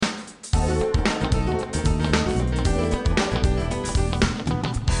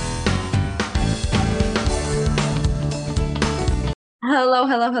Hello,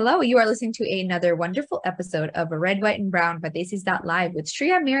 hello, hello. You are listening to another wonderful episode of Red, White, and Brown by Live with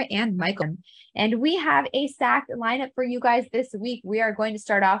Shreya, Mira, and Michael. And we have a stacked lineup for you guys this week. We are going to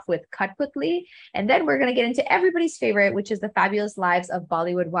start off with Cut Quickly, and then we're going to get into everybody's favorite, which is The Fabulous Lives of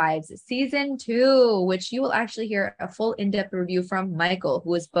Bollywood Wives, Season 2, which you will actually hear a full in-depth review from Michael,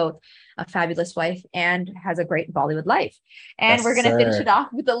 who is both a fabulous wife and has a great Bollywood life. And we're Yes, going to finish sir. it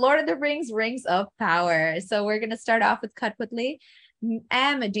off with The Lord of the Rings, Rings of Power. So we're going to start off with Cut Quickly.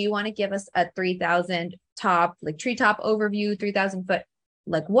 Do you want to give us a 3,000 top, like treetop overview, 3,000 foot?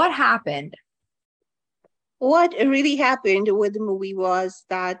 Like what happened? What really happened with the movie was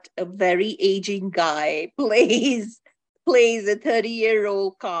that a very aging guy plays a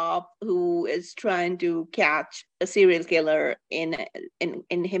 30-year-old cop who is trying to catch a serial killer in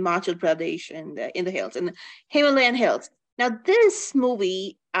Himachal Pradesh in the hills, in the Himalayan hills. Now, this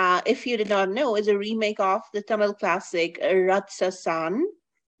movie, if you did not know, is a remake of the Tamil classic Ratsasan.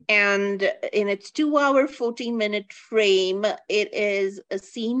 And in its 2 hour, 14-minute frame, it is a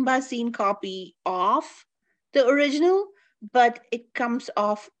scene by scene copy of the original, but it comes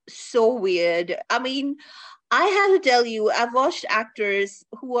off so weird. I mean, I have to tell you, I've watched actors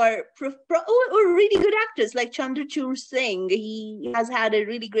who are really good actors, like Chandrachur Singh. He has had a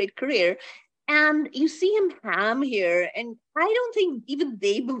really great career. And you see him ham here, and I don't think even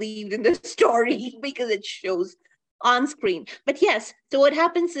they believed in the story because it shows on screen. But yes, so what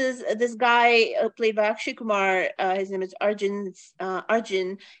happens is this guy played by Akshay Kumar, his name is Arjun,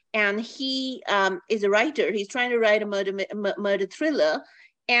 and he is a writer. He's trying to write a murder thriller,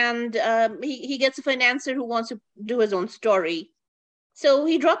 and he gets a financier who wants to do his own story. So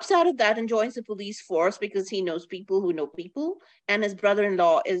he drops out of that and joins the police force because he knows people who know people, and his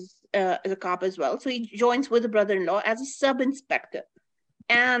brother-in-law is a cop as well. So he joins with the brother-in-law as a sub-inspector,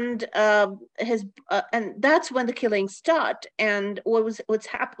 and and that's when the killings start. And what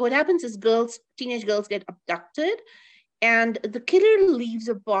happens is teenage girls get abducted, and the killer leaves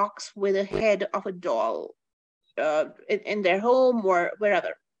a box with a head of a doll in their home or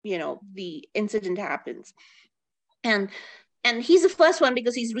wherever the incident happens. And he's the first one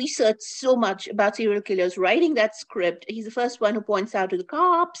because he's researched so much about serial killers. Writing that script, he's the first one who points out to the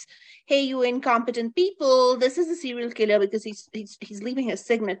cops, "Hey, you incompetent people! This is a serial killer," because he's leaving his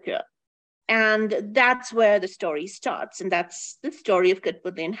signature. And that's where the story starts, and that's the story of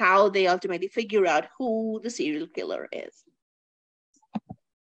Kathmandu and how they ultimately figure out who the serial killer is.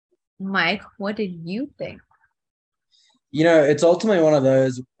 Mike, what did you think? It's ultimately one of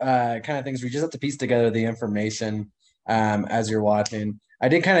those kind of things where you just have to piece together the information as you're watching. I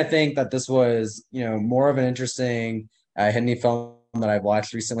did kind of think that this was, more of an interesting Hindi film that I've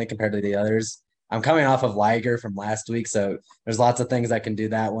watched recently compared to the others. I'm coming off of Liger from last week, so there's lots of things that can do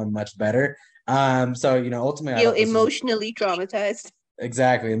that one much better. Ultimately, I You're thought this was emotionally traumatized.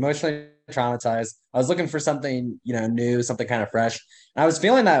 exactly emotionally traumatized. I was looking for something, new, something kind of fresh. And I was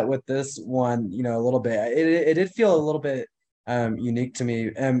feeling that with this one, a little bit. It did feel a little bit unique to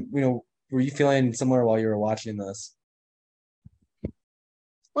me. And were you feeling similar while you were watching this?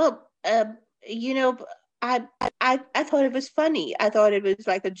 Well, you know, I thought it was funny. I thought it was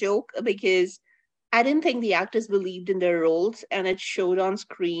like a joke because I didn't think the actors believed in their roles, and it showed on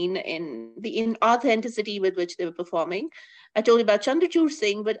screen in the inauthenticity with which they were performing. I told you about Chandrachur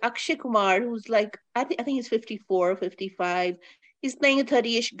Singh, but Akshay Kumar, who's like, I think he's 54, 55. He's playing a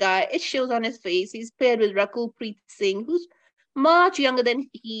 30-ish guy. It shows on his face. He's paired with Rakul Preet Singh, who's much younger than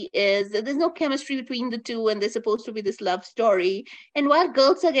he is. There's no chemistry between the two, and they're supposed to be this love story. And while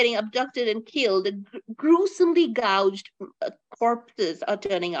girls are getting abducted and killed, gruesomely gouged corpses are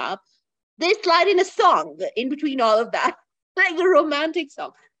turning up. They slide in a song in between all of that, like a romantic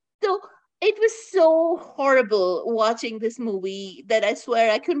song. So it was so horrible watching this movie that I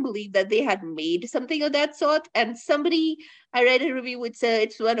swear I couldn't believe that they had made something of that sort. And I read a review which said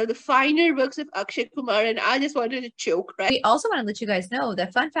it's one of the finer works of Akshay Kumar, and I just wanted to choke, right? We also want to let you guys know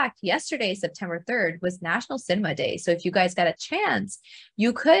that fun fact, yesterday, September 3rd, was National Cinema Day. So if you guys got a chance,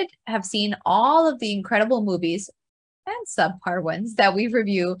 you could have seen all of the incredible movies and subpar ones that we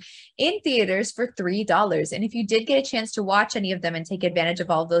review in theaters for $3. And if you did get a chance to watch any of them and take advantage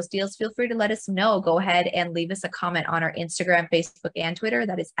of all of those deals, feel free to let us know. Go ahead and leave us a comment on our Instagram, Facebook, and Twitter.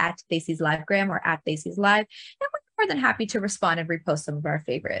 That is at Desi's Livegram or at Desi's Live. And we're more than happy to respond and repost some of our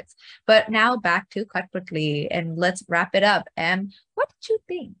favorites. But now back to Cut Quickly and let's wrap it up. And what did you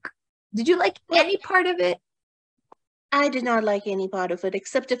think? Did you like any part of it? I did not like any part of it,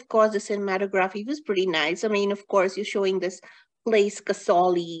 except, of course, the cinematography was pretty nice. I mean, of course, you're showing this place,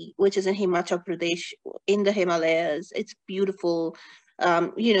 Kasauli, which is in Himachal Pradesh in the Himalayas. It's beautiful.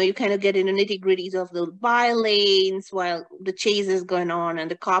 You kind of get into nitty-gritties of the by-lanes while the chase is going on and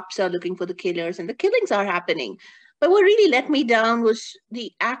the cops are looking for the killers and the killings are happening. But what really let me down was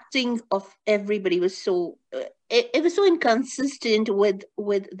the acting of everybody was so it was so inconsistent with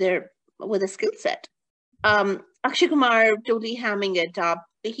the skill set. Akshay Kumar totally hamming it up.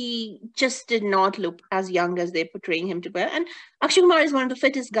 He just did not look as young as they're portraying him to be. And Akshay Kumar is one of the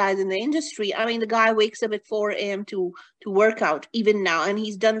fittest guys in the industry. I mean, the guy wakes up at 4 a.m. to work out even now, and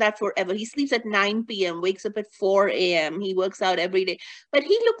he's done that forever. He sleeps at 9 p.m., wakes up at 4 a.m. He works out every day. But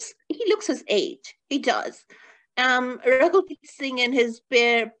he looks his age. He does. Raghuveer Singh and his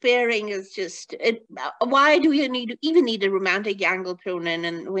pairing is just why do you need a romantic angle thrown in,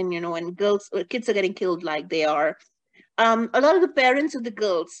 and when kids are getting killed like they are. A lot of the parents of the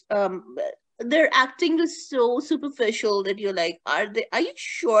girls, their acting is so superficial that you're like, are you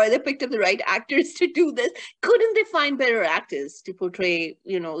sure they picked up the right actors to do this? Couldn't they find better actors to portray,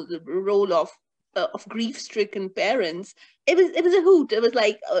 the role of grief-stricken parents? It was a hoot. It was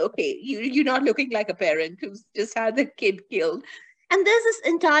like, okay, you're not looking like a parent who's just had the kid killed. And there's this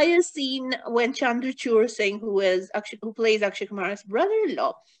entire scene when Chandrachur Singh, who plays Akshay Kumar's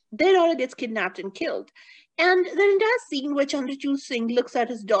brother-in-law, their daughter gets kidnapped and killed. And the entire scene where Chandrachur Singh looks at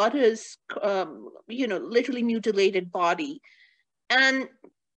his daughter's, literally mutilated body. And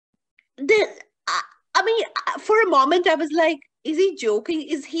for a moment, I was like, is he joking?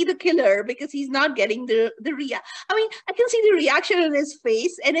 Is he the killer? Because he's not getting the reaction. I mean, I can see the reaction on his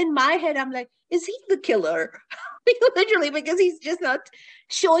face. And in my head, I'm like, is he the killer? Literally, because he's just not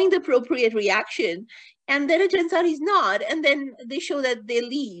showing the appropriate reaction. And then it turns out he's not. And then they show that they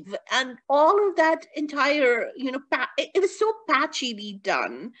leave. And all of that entire, it was so patchily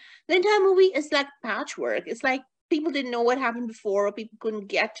done. The entire movie is like patchwork. It's like people didn't know what happened before, or people couldn't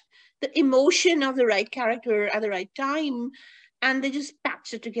get the emotion of the right character at the right time. And they just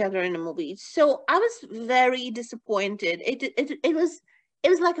patched it together in a movie. So I was very disappointed. It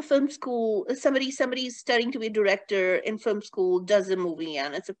was like a film school. Somebody's studying to be a director in film school, does a movie,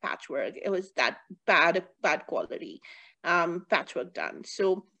 and it's a patchwork. It was that bad quality patchwork done.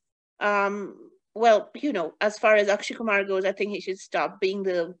 So, as far as Akshay Kumar goes, I think he should stop being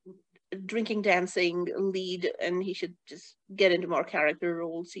the drinking, dancing lead, and he should just get into more character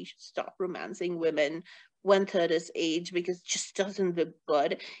roles. He should stop romancing women 1/3 his age, because it just doesn't look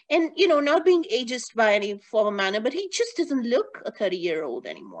good. And, not being ageist by any form or manner, but he just doesn't look a 30-year-old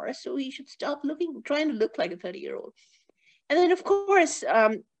anymore. So he should stop trying to look like a 30-year-old. And then, of course,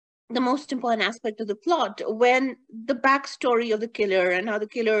 the most important aspect of the plot, when the backstory of the killer and how the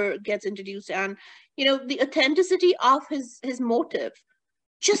killer gets introduced, and, the authenticity of his motive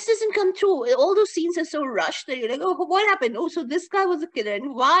just doesn't come through. All those scenes are so rushed that you're like, oh, what happened? Oh, so this guy was a killer,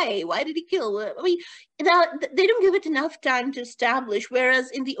 and why? Why did he kill? I mean, they don't give it enough time to establish,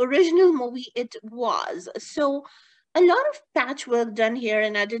 whereas in the original movie, it was. So a lot of patchwork done here,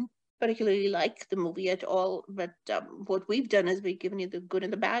 and I didn't particularly like the movie at all. But what we've done is we've given you the good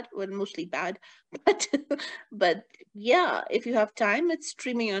and the bad, well, mostly bad. But yeah, if you have time, it's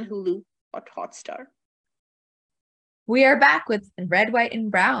streaming on Hulu or Hotstar. We are back with Red, White,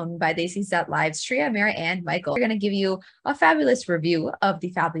 and Brown by Desi Set Live. Shreya, Mira, and Michael. We're going to give you a fabulous review of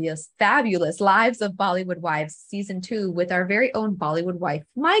the fabulous Lives of Bollywood Wives Season 2 with our very own Bollywood wife,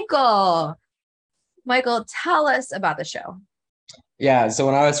 Michael. Michael, tell us about the show. Yeah, so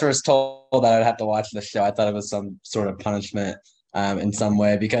when I was first told that I'd have to watch the show, I thought it was some sort of punishment in some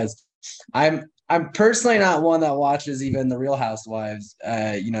way, because I'm personally not one that watches even the Real Housewives,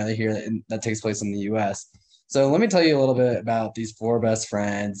 here that takes place in the U.S. So let me tell you a little bit about these four best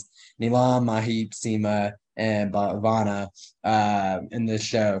friends, Neelam, Mahip, Seema, and Bhavana in this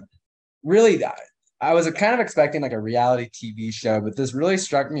show. Really, I was kind of expecting like a reality TV show, but this really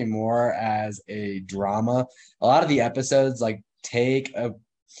struck me more as a drama. A lot of the episodes they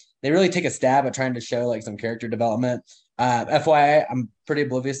really take a stab at trying to show like some character development. FYI, I'm pretty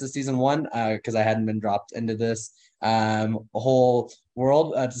oblivious to season 1 because I hadn't been dropped into this whole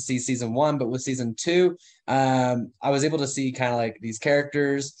world to see season 1, but with season 2, I was able to see kind of like these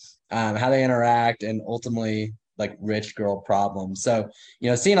characters, how they interact, and ultimately like rich girl problems. So,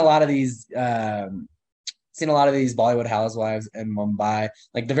 seeing a lot of these Bollywood housewives in Mumbai,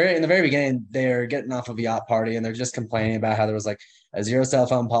 like in the very beginning, they're getting off of a yacht party and they're just complaining about how there was like a 0 cell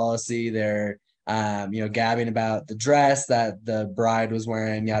phone policy. They're gabbing about the dress that the bride was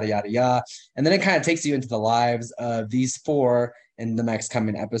wearing, yada, yada, yada. And then it kind of takes you into the lives of these four in the next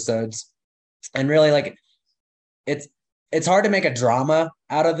coming episodes. And really, like, it's hard to make a drama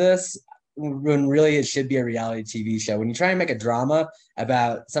out of this. when really it should be a reality TV show. When you try and make a drama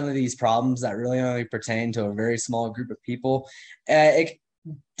about some of these problems that really only pertain to a very small group of people, it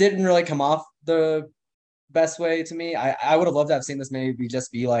didn't really come off the best way to me. I would have loved to have seen this maybe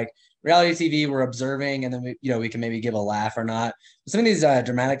just be like reality TV. We're observing, and then we can maybe give a laugh or not. Some of these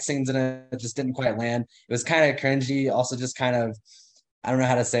dramatic scenes in it just didn't quite land. It was kind of cringy. Also, just kind of, I don't know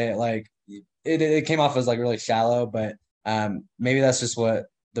how to say it. Like it came off as like really shallow, but maybe that's just what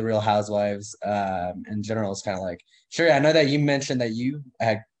the Real Housewives in general is kind of like. Sure, I know that you mentioned that you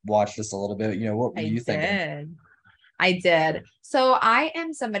had watched this a little bit. What were you thinking? I did. So I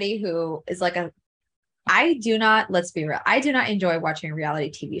am somebody who is like let's be real, I do not enjoy watching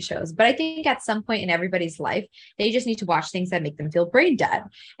reality TV shows, but I think at some point in everybody's life, they just need to watch things that make them feel brain dead.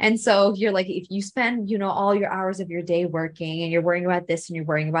 And so you're like, if you spend, all your hours of your day working and you're worrying about this and you're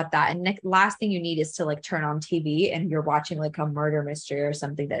worrying about that, and the last thing you need is to like turn on TV and you're watching like a murder mystery or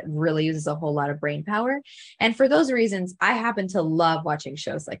something that really uses a whole lot of brain power. And for those reasons, I happen to love watching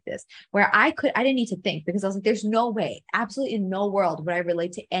shows like this, where I didn't need to think, because I was like, there's no way, absolutely in no world would I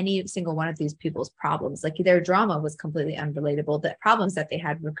relate to any single one of these people's problems. Like their drama was completely unrelatable. The problems that they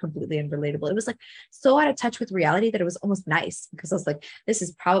had were completely unrelatable. It was like so out of touch with reality that it was almost nice, because I was like, this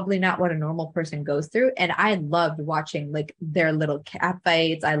is probably not what a normal person goes through. And I loved watching like their little cat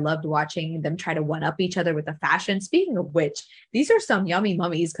fights. I loved watching them try to one up each other with the fashion. Speaking of which, these are some yummy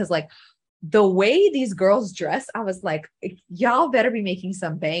mummies, because like the way these girls dress, I was like, y'all better be making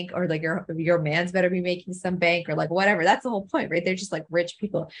some bank, or like your man's better be making some bank, or like whatever. That's the whole point, right? They're just like rich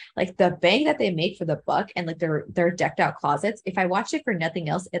people. Like the bank that they make for the buck, and like their decked out closets. If I watch it for nothing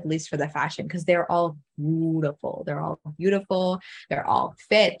else, at least for the fashion, because they're all beautiful. They're all beautiful. They're all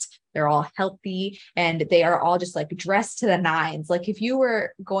fit. They're all healthy, and they are all just like dressed to the nines. Like if you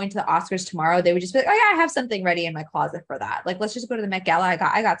were going to the Oscars tomorrow, they would just be like, oh yeah, I have something ready in my closet for that. Like, let's just go to the Met Gala.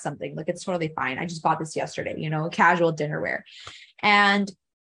 I got something. Like, it's totally fine. I just bought this yesterday, casual dinnerware. And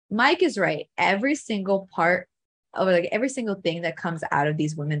Mike is right. Every single part of like every single thing that comes out of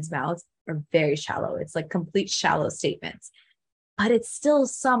these women's mouths are very shallow. It's like complete shallow statements, but it's still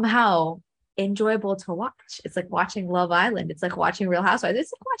somehow enjoyable to watch. It's like watching Love Island. It's like watching Real Housewives.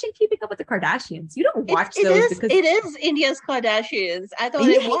 It's like watching Keeping Up with the Kardashians. You don't watch those because it is India's Kardashians. I thought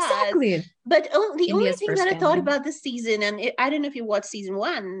it was exactly. But the India's only thing that I thought family. about this season, and I don't know if you watched season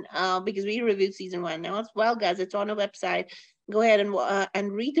one, because we reviewed season one now as well, guys. It's on our website. Go ahead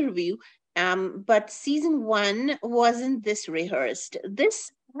and read the review. But season one wasn't this rehearsed. This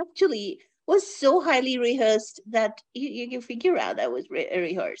actually was so highly rehearsed that you can figure out that was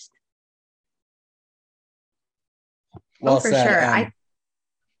rehearsed. Well for said. sure.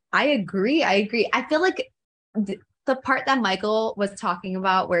 I agree. I feel like the part that Michael was talking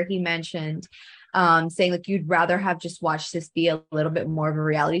about, where he mentioned saying like you'd rather have just watched this be a little bit more of a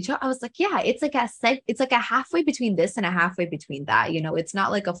reality show. I was like, yeah, it's like a halfway between this and a halfway between that. It's not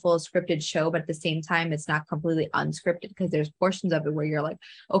like a full scripted show, but at the same time, it's not completely unscripted, because there's portions of it where you're like,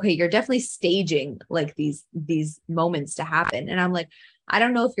 okay, you're definitely staging like these moments to happen. And I'm like, I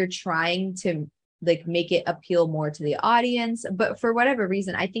don't know if you're trying to like make it appeal more to the audience, but for whatever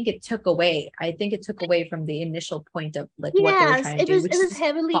reason, I think it took away from the initial point of like what they were trying to do, which is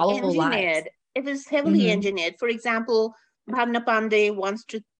heavily follow engineered. It was heavily engineered. For example, Bhavna Pandey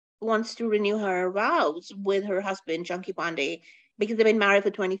wants to renew her vows with her husband Chunky Pandey, because they've been married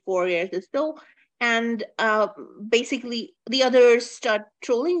for 24 years or so. And basically the others start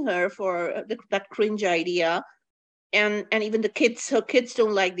trolling her for that cringe idea. And even her kids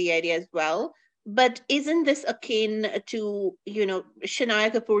don't like the idea as well. But isn't this akin to,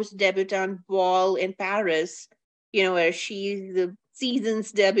 Shania Kapoor's debutante ball in Paris, where she's the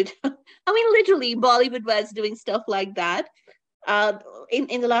season's debutant? I mean, literally, Bollywood was doing stuff like that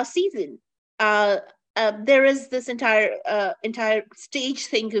in the last season. There is this entire stage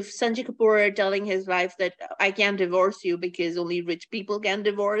thing of Sanjay Kapoor telling his wife that I can't divorce you because only rich people can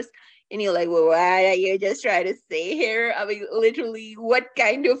divorce. And you're like, well, what are you just trying to say here? I mean, literally, what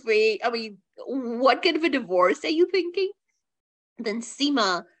kind of a divorce are you thinking? Then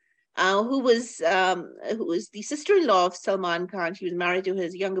Seema, who was the sister-in-law of Salman Khan. She was married to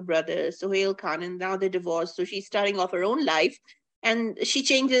his younger brother, Sohail Khan, and now they're divorced. So she's starting off her own life, and she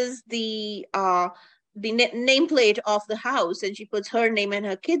changes the nameplate of the house, and she puts her name and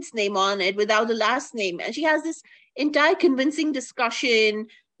her kid's name on it without the last name. And she has this entire convincing discussion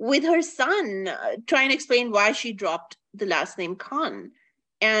with her son, trying to explain why she dropped the last name Khan.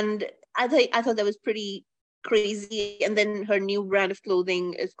 And I thought that was pretty crazy. And then her new brand of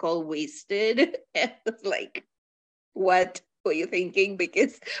clothing is called Wasted. It's like, what? were you thinking?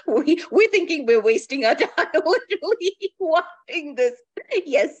 Because we're thinking we're wasting our time literally watching this.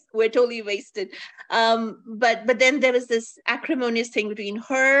 Yes, we're totally wasted. But then there was this acrimonious thing between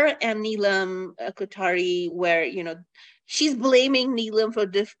her and Neelam Kothari, where she's blaming Neelam for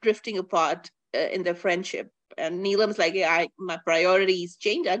drifting apart in their friendship, and Neelam's like, yeah, my priorities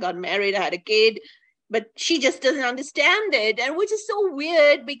changed. I got married, I had a kid. But she just doesn't understand it, and which is so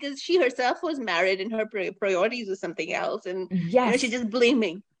weird because she herself was married and her priorities were something else, and Yes. she's just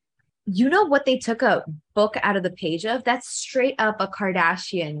blaming. You know what they took a book out of the page of? That's straight up a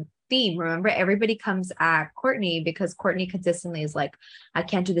Kardashian theme. Remember, everybody comes at Kourtney because Kourtney consistently is like, I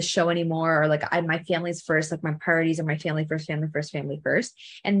can't do the show anymore, or like, my family's first, like my priorities are my family first, family first, family first.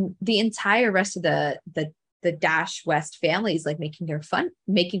 And the entire rest of the Dash West family is like making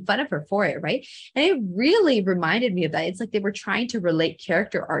fun of her for it, right? And it really reminded me of that. It's like they were trying to relate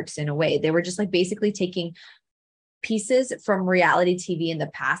character arcs in a way. They were just like basically taking pieces from reality TV in the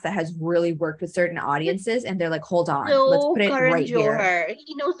past that has really worked with certain audiences, and they're like, hold on, let's put it right here.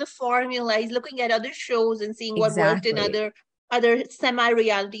 He knows the formula. He's looking at other shows and seeing what worked in other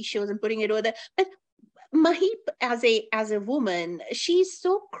semi-reality shows and putting it over there. But Maheep, as a woman, she's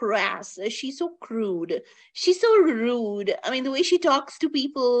so crass, she's so crude, she's so rude. I mean, the way she talks to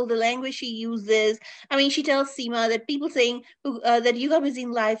people, the language she uses. I mean, she tells Seema that people saying that Yuga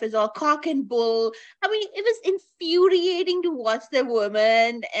Mizine life is all cock and bull. I mean, it was infuriating to watch the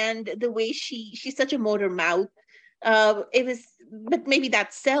woman, and the way she's such a motor mouth. But maybe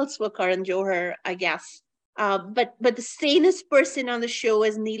that sells for Karan Johar, I guess. But the sanest person on the show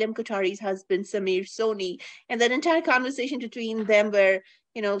is Neelam Kothari's husband, Samir Soni. And that entire conversation between them where,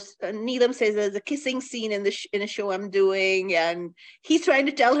 Neelam says there's a kissing scene in a show I'm doing, and he's trying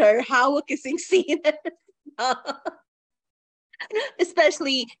to tell her how a kissing scene is.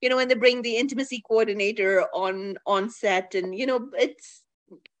 Especially, when they bring the intimacy coordinator on set, and, it's,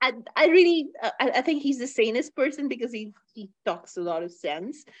 I really think he's the sanest person because he talks a lot of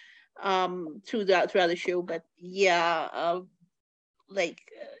sense throughout the show. But yeah,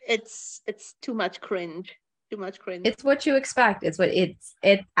 it's too much cringe. It's what you expect. It's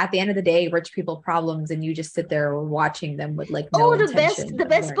at the end of the day, rich people problems, and you just sit there watching them with like no intention. The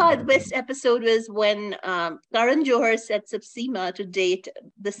best episode was when Karan Johar sets up Seema to date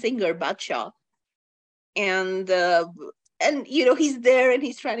the singer Badshah, and he's there and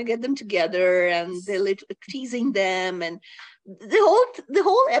he's trying to get them together, and they're teasing them, and the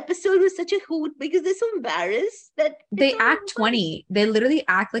whole episode was such a hoot because they're so embarrassed that they act 20. They literally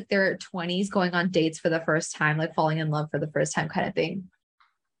act like they're 20s going on dates for the first time, like falling in love for the first time kind of thing.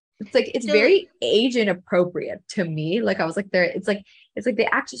 It's very age inappropriate to me. Like I was like, it's like they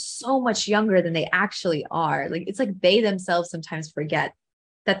act so much younger than they actually are. Like it's like they themselves sometimes forget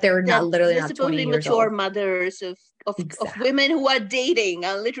that they're not 20 years old. Mature mothers of women who are dating,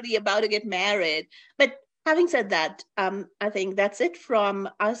 are literally about to get married. But having said that, I think that's it from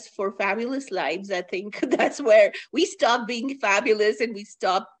us for Fabulous Lives. I think that's where we stop being fabulous and we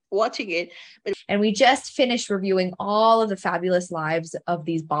stop watching it. And we just finished reviewing all of the fabulous lives of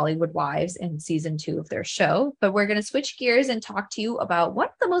these Bollywood wives in season 2 of their show. But we're going to switch gears and talk to you about one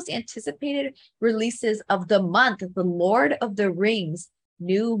of the most anticipated releases of the month, The Lord of the Rings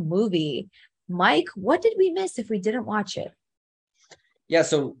new movie. Mike, what did we miss if we didn't watch it? Yeah,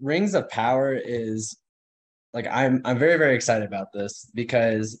 so Rings of Power is like, I'm very, very excited about this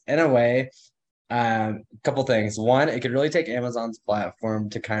because in a way, a couple things. One, it could really take Amazon's platform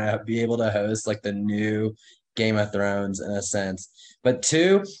to kind of be able to host like the new Game of Thrones in a sense. But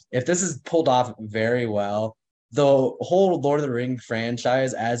two, if this is pulled off very well, the whole Lord of the Rings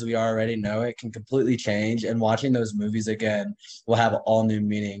franchise, as we already know it, can completely change. And watching those movies again will have all new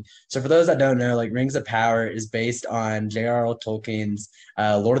meaning. So for those that don't know, like Rings of Power is based on J.R.R. Tolkien's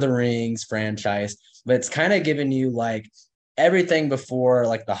Lord of the Rings franchise. But it's kind of giving you like everything before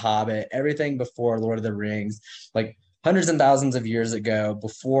like The Hobbit, everything before Lord of the Rings, like hundreds and thousands of years ago,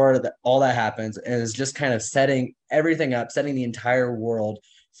 before all that happens, and is just kind of setting everything up, setting the entire world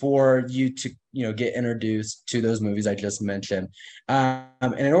for you to, get introduced to those movies I just mentioned.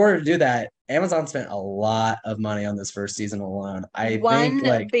 And in order to do that, Amazon spent a lot of money on this first season alone. I think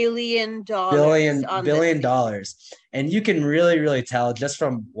like $1 billion. billion dollars. And you can really, really tell just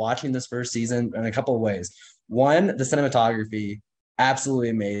from watching this first season in a couple of ways. One, the cinematography, absolutely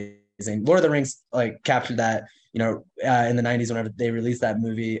amazing. Lord of the Rings like captured that, in the 90s whenever they released that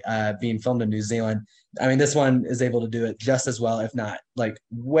movie being filmed in New Zealand. I mean, this one is able to do it just as well, if not like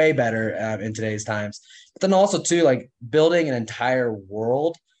way better in today's times. But then also too, like building an entire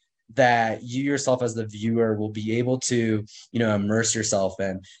world that you yourself as the viewer will be able to, immerse yourself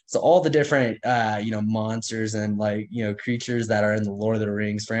in. So all the different, monsters and like, creatures that are in the Lord of the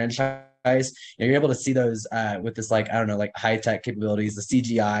Rings franchise, you're able to see those with this, like, I don't know, like high tech capabilities. The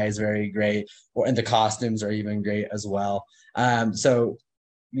CGI is very great, and the costumes are even great as well. So,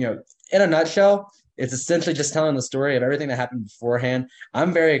 in a nutshell, it's essentially just telling the story of everything that happened beforehand.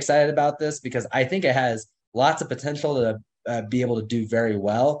 I'm very excited about this because I think it has lots of potential to be able to do very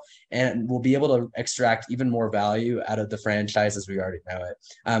well, and we'll be able to extract even more value out of the franchise as we already know it.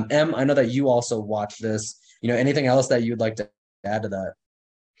 Em, I know that you also watched this. Anything else that you'd like to add to that?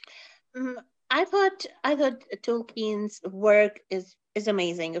 I thought Tolkien's work is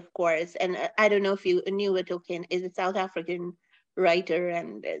amazing, of course, and I don't know if you knew that Tolkien is a South African writer,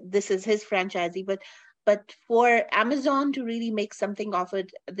 and this is his franchise. But for Amazon to really make something of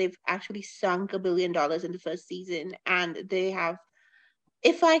it, they've actually sunk $1 billion in the first season, and they have.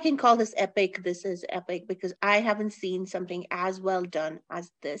 If I can call this epic, this is epic because I haven't seen something as well done as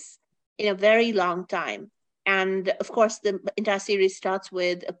this in a very long time. And of course, the entire series starts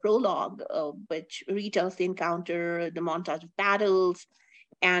with a prologue, which retells the encounter, the montage of battles,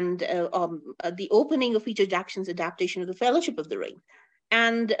 and the opening of Peter Jackson's adaptation of the Fellowship of the Ring.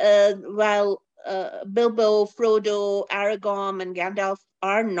 And while Bilbo, Frodo, Aragorn, and Gandalf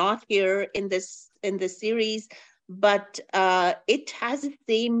are not here in this series, but it has the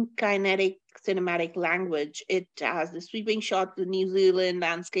same kinetic cinematic language. It has the sweeping shot, the New Zealand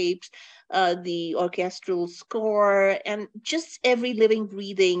landscapes, the orchestral score, and just every living,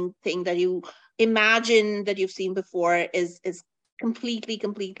 breathing thing that you imagine that you've seen before is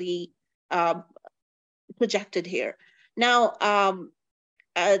completely projected here. Now,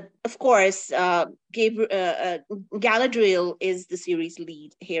 of course, Galadriel is the series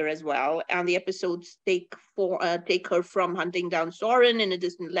lead here as well, and the episodes take her from hunting down Sauron in a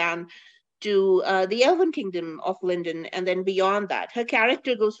distant land to the Elven Kingdom of Lindon, and then beyond that, her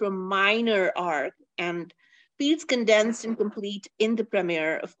character goes from minor arc and feels condensed and complete in the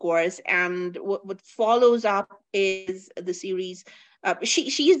premiere, of course. And what follows up is the series.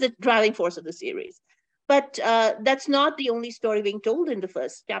 She is the driving force of the series. But that's not the only story being told in the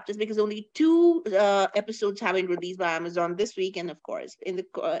first chapters, because only 2 episodes have been released by Amazon this week, and of course, in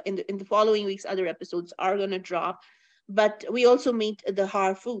the following weeks, other episodes are going to drop. But we also meet the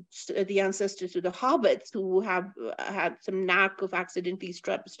Harfoots, the ancestors to the hobbits, who have had some knack of accidentally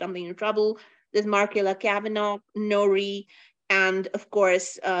stumbling in trouble. There's Markella Kavanagh, Nori, and of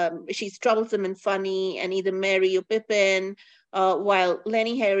course, she's troublesome and funny, and either Merry or Pippin. While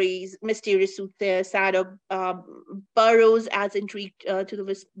Lenny Harry's mysterious soothsayer Sadok burrows as intrigued to the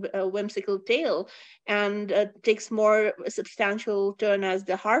whimsical tale, and takes more substantial turn as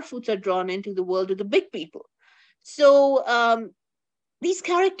the Harfoots are drawn into the world of the big people. So these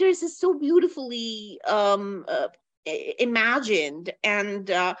characters are so beautifully imagined,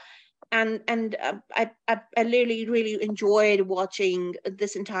 and I really enjoyed watching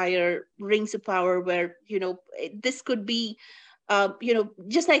this entire Rings of Power, where this could be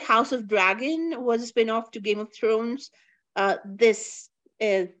just like House of Dragon was a spin-off to Game of Thrones. This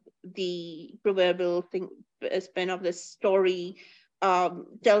is the proverbial thing, spin-off. This story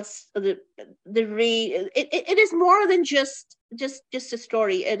tells it is more than just a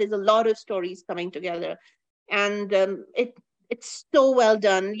story. It is a lot of stories coming together, and it's so well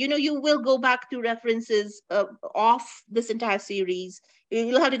done. You will go back to references of this entire series.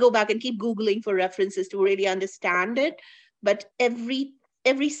 You'll have to go back and keep Googling for references to really understand it. But every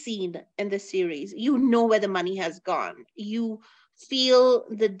scene in the series, where the money has gone. You feel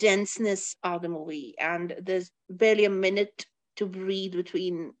the denseness of the movie, and there's barely a minute to breathe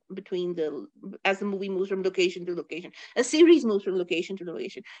between as the movie moves from location to location. A series moves from location to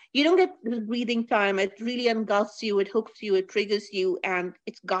location. You don't get the breathing time. It really engulfs you, it hooks you, it triggers you, and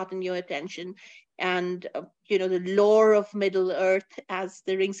it's gotten your attention. And the lore of Middle Earth, as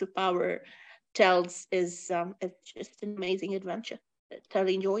the Rings of Power tells, is it's just an amazing adventure. I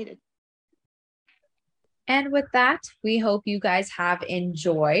thoroughly enjoyed it. And with that, we hope you guys have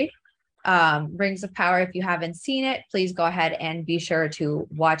enjoyed Rings of Power. If you haven't seen it, please go ahead and be sure to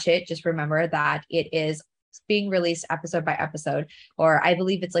watch it. Just remember that it is being released episode by episode, or I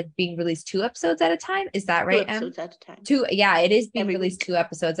believe it's like being released 2 episodes at a time. Is that right? 2 episodes at a time. 2, yeah, it is being Every released week. 2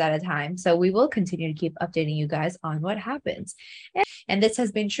 episodes at a time. So we will continue to keep updating you guys on what happens. And this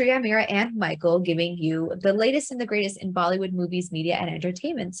has been Shreya, Mira, and Michael giving you the latest and the greatest in Bollywood movies, media, and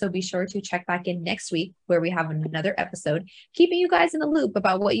entertainment. So be sure to check back in next week, where we have another episode, keeping you guys in the loop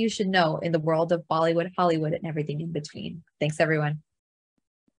about what you should know in the world of Bollywood, Hollywood, and everything in between. Thanks, everyone.